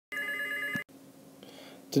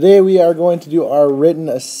Today we are going to do our written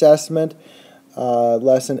assessment,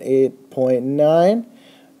 lesson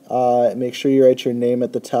 8.9. Make sure you write your name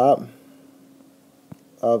at the top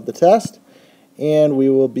of the test, and we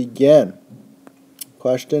will begin.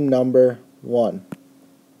 Question number 1.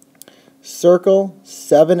 Circle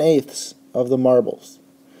 7/8 of the marbles.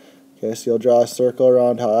 Okay, so you'll draw a circle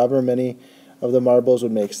around however many of the marbles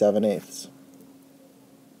would make 7/8.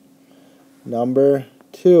 Number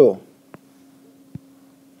 2.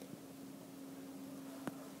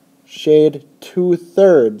 Shade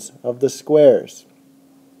 2/3 of the squares.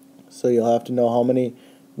 So you'll have to know how many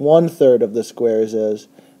 1/3 of the squares is.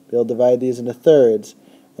 You'll divide these into thirds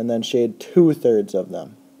and then shade 2/3 of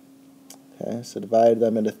them. Okay, so divide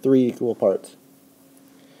them into 3 equal parts.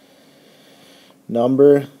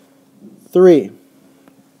 Number 3.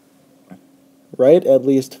 Write at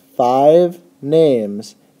least 5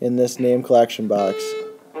 names in this name collection box.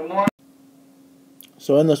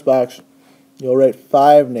 So in this box, you'll write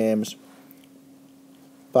 5 names,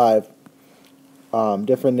 5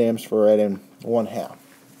 different names for writing 1/2.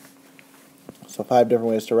 So 5 different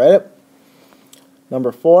ways to write it.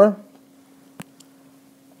 Number 4,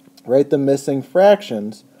 write the missing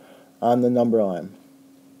fractions on the number line.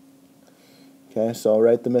 Okay, so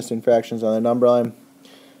write the missing fractions on the number line.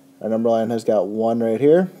 Our number line has got 1 right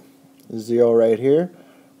here, 0 right here.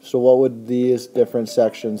 So what would these different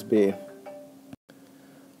sections be?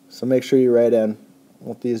 So make sure you write in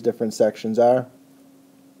what these different sections are.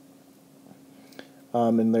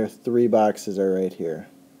 And their 3 boxes are right here.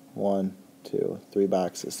 1, 2, 3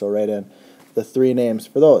 boxes. So write in the 3 names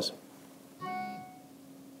for those.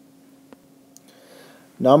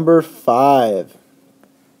 Number 5.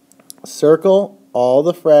 Circle all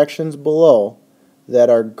the fractions below that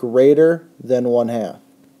are greater than 1/2.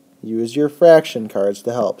 Use your fraction cards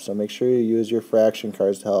to help. So make sure you use your fraction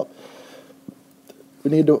cards to help. We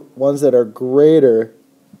need ones that are greater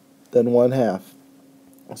than 1/2.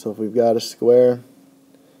 So if we've got a square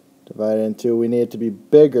divided into, we need it to be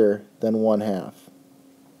bigger than 1/2.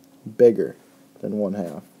 Bigger than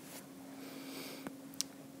 1/2.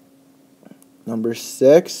 Number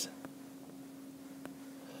 6.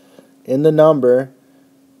 In the number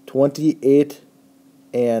 28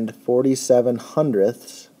 and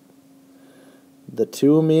 47/100ths, the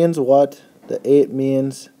 2 means what? The 8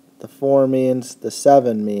 means, the 4 means, the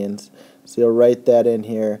 7 means. So you'll write that in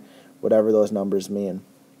here, whatever those numbers mean.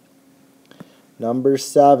 Number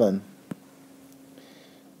 7.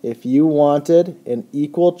 If you wanted an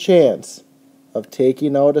equal chance of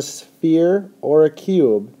taking out a sphere or a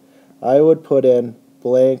cube, I would put in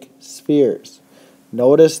blank spheres.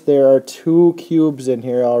 Notice there are 2 cubes in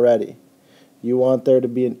here already. You want there to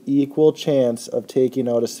be an equal chance of taking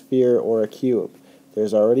out a sphere or a cube.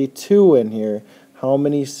 There's already 2 in here. How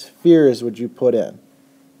many spheres would you put in?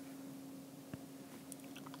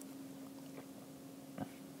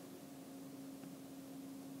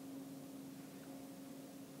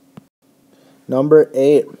 Number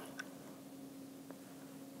 8.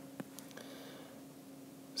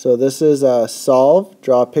 So this is a solve.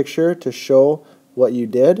 Draw a picture to show what you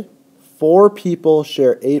did. 4 people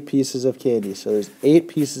share 8 pieces of candy. So there's 8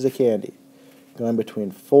 pieces of candy going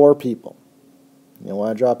between 4 people. You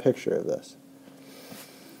want to draw a picture of this.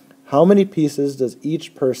 How many pieces does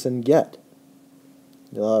each person get?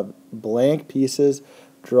 You'll have blank pieces.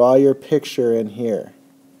 Draw your picture in here.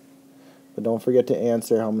 But don't forget to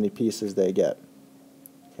answer how many pieces they get.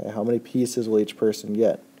 Okay, how many pieces will each person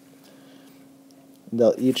get?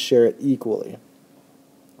 They'll each share it equally.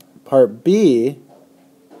 Part B,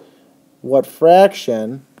 what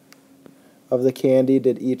fraction of the candy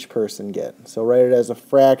did each person get? So write it as a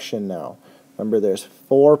fraction now. Remember, there's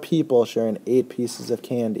 4 people sharing 8 pieces of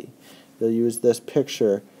candy. You'll use this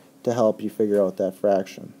picture to help you figure out that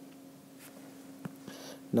fraction.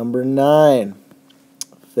 Number 9,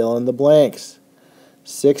 fill in the blanks.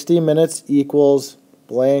 60 minutes equals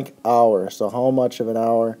blank hour. So how much of an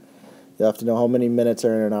hour? You have to know how many minutes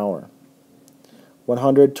are in an hour.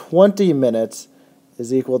 120 minutes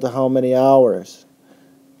is equal to how many hours?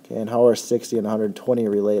 Okay, and how are 60 and 120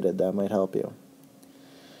 related? That might help you.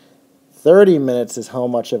 30 minutes is how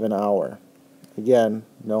much of an hour? Again,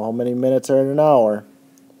 know how many minutes are in an hour.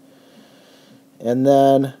 And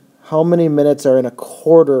then how many minutes are in a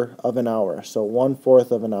quarter of an hour? So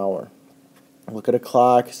 1/4 of an hour. Look at a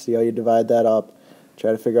clock, see how you divide that up.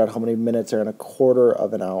 Try to figure out how many minutes are in a quarter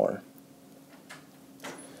of an hour.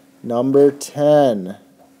 Number 10.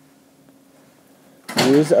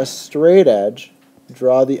 Use a straight edge.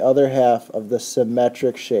 Draw the other half of the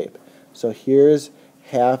symmetric shape. So here's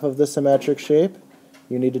half of the symmetric shape.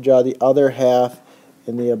 You need to draw the other half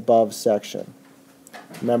in the above section.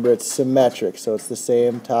 Remember, it's symmetric, so it's the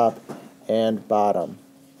same top and bottom.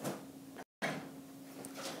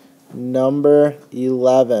 Number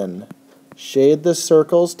 11. Shade the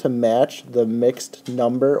circles to match the mixed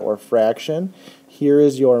number or fraction. Here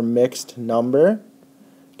is your mixed number.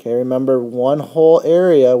 Okay, remember, one whole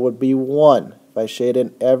area would be 1. If I shade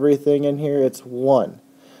in everything in here, it's 1.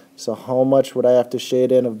 So how much would I have to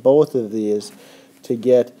shade in of both of these to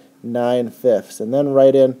get 9/5? And then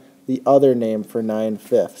write in the other name for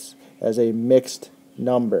 9/5 as a mixed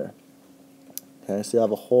number. Okay, so you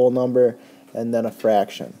have a whole number and then a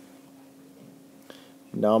fraction.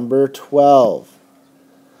 Number 12.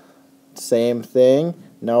 Same thing.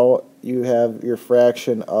 Now you have your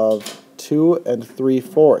fraction of 2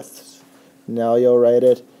 3/4. Now you'll write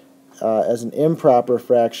it as an improper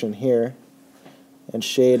fraction here and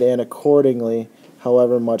shade in accordingly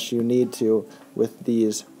however much you need to with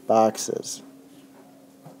these boxes.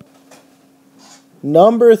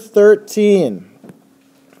 Number 13.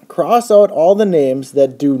 Cross out all the names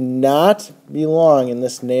that do not belong in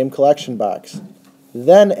this name collection box.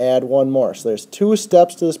 Then add one more. So there's 2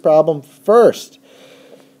 steps to this problem. First,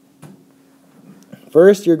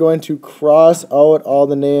 you're going to cross out all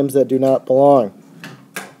the names that do not belong.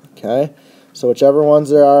 Okay? So whichever ones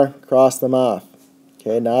there are, cross them off.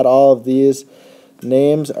 Okay? Not all of these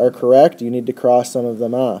names are correct. You need to cross some of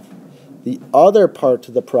them off. The other part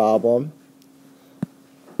to the problem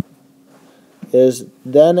is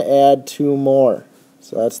then add 2 more.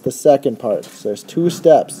 So that's the second part. So there's 2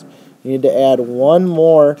 steps. You need to add 1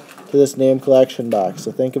 more to this name collection box.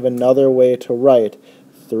 So think of another way to write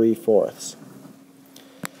 3/4.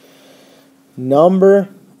 Number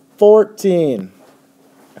 14.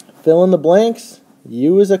 Fill in the blanks.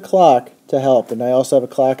 Use a clock to help. And I also have a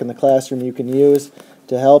clock in the classroom you can use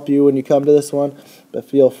to help you when you come to this one. But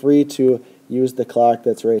feel free to use the clock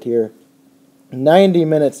that's right here. 90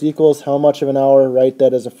 minutes equals how much of an hour? Write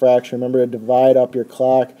that as a fraction. Remember to divide up your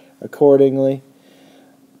clock accordingly.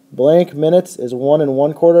 Blank minutes is 1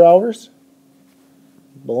 1/4 hours.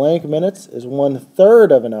 Blank minutes is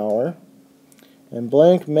 1/3 of an hour. And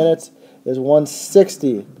blank minutes is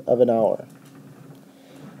 1/60 of an hour.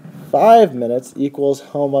 5 minutes equals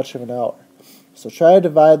how much of an hour? So try to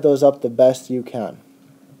divide those up the best you can.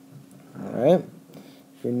 Alright?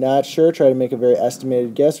 If you're not sure, try to make a very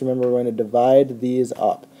estimated guess. Remember, we're going to divide these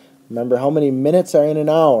up. Remember how many minutes are in an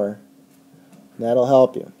hour. That'll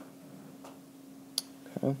help you.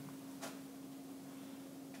 Okay.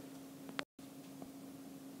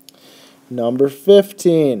 Number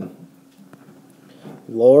 15.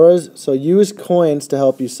 So use coins to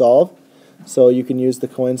help you solve. So you can use the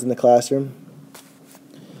coins in the classroom.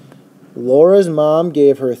 Laura's mom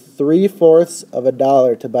gave her 3/4 of a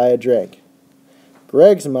dollar to buy a drink.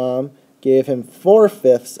 Greg's mom gave him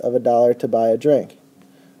 4/5 of a dollar to buy a drink.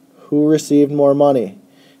 Who received more money?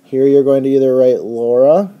 Here you're going to either write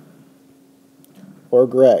Laura or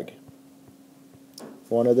Greg.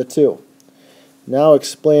 One of the two. Now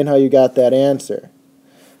explain how you got that answer.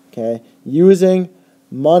 Okay, using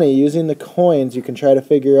money, using the coins, you can try to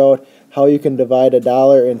figure out how you can divide a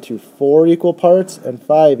dollar into 4 equal parts and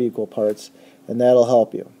 5 equal parts, and that'll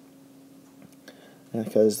help you.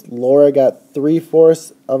 Because Laura got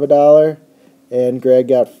 3/4 of a dollar and Greg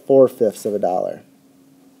got 4/5 of a dollar.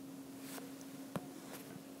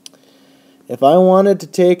 If I wanted to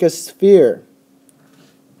take a sphere,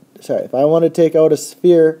 if I wanted to take out a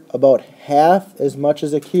sphere about half as much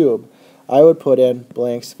as a cube, I would put in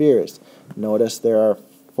blank spheres. Notice there are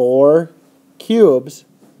 4 cubes.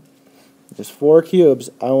 There's 4 cubes.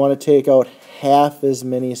 I want to take out half as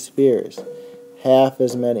many spheres. Half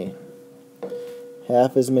as many.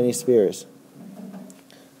 Half as many spheres.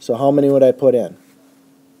 So how many would I put in?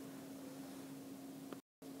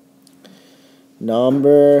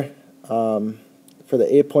 Number, for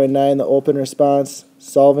the 8.9, the open response,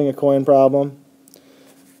 solving a coin problem.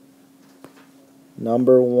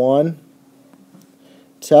 Number 1,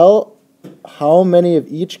 tell how many of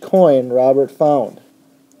each coin Robert found.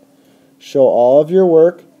 Show all of your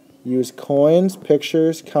work. Use coins,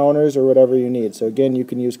 pictures, counters, or whatever you need. So again, you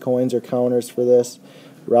can use coins or counters for this.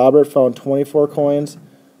 Robert found 24 coins.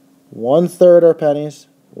 1/3 are pennies,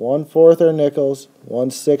 1/4 are nickels,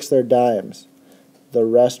 1/6 are dimes. The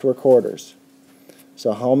rest were quarters.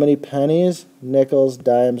 So how many pennies, nickels,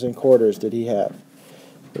 dimes, and quarters did he have?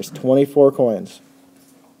 There's 24 coins.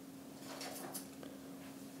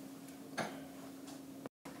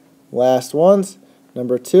 Last ones.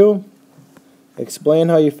 Number 2. Explain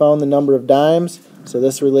how you found the number of dimes. So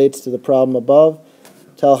this relates to the problem above.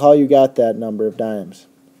 Tell how you got that number of dimes.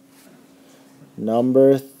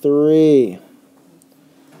 Number 3.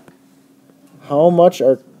 how much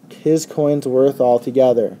are his coins worth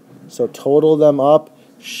altogether. So total them up,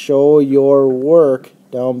 show your work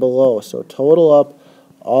down below. So total up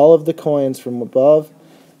all of the coins from above,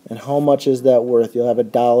 and how much is that worth? You'll have a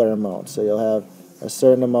dollar amount, so you'll have a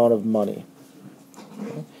certain amount of money.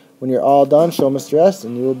 Okay. When you're all done, show Mr. S,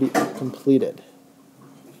 and you will be completed.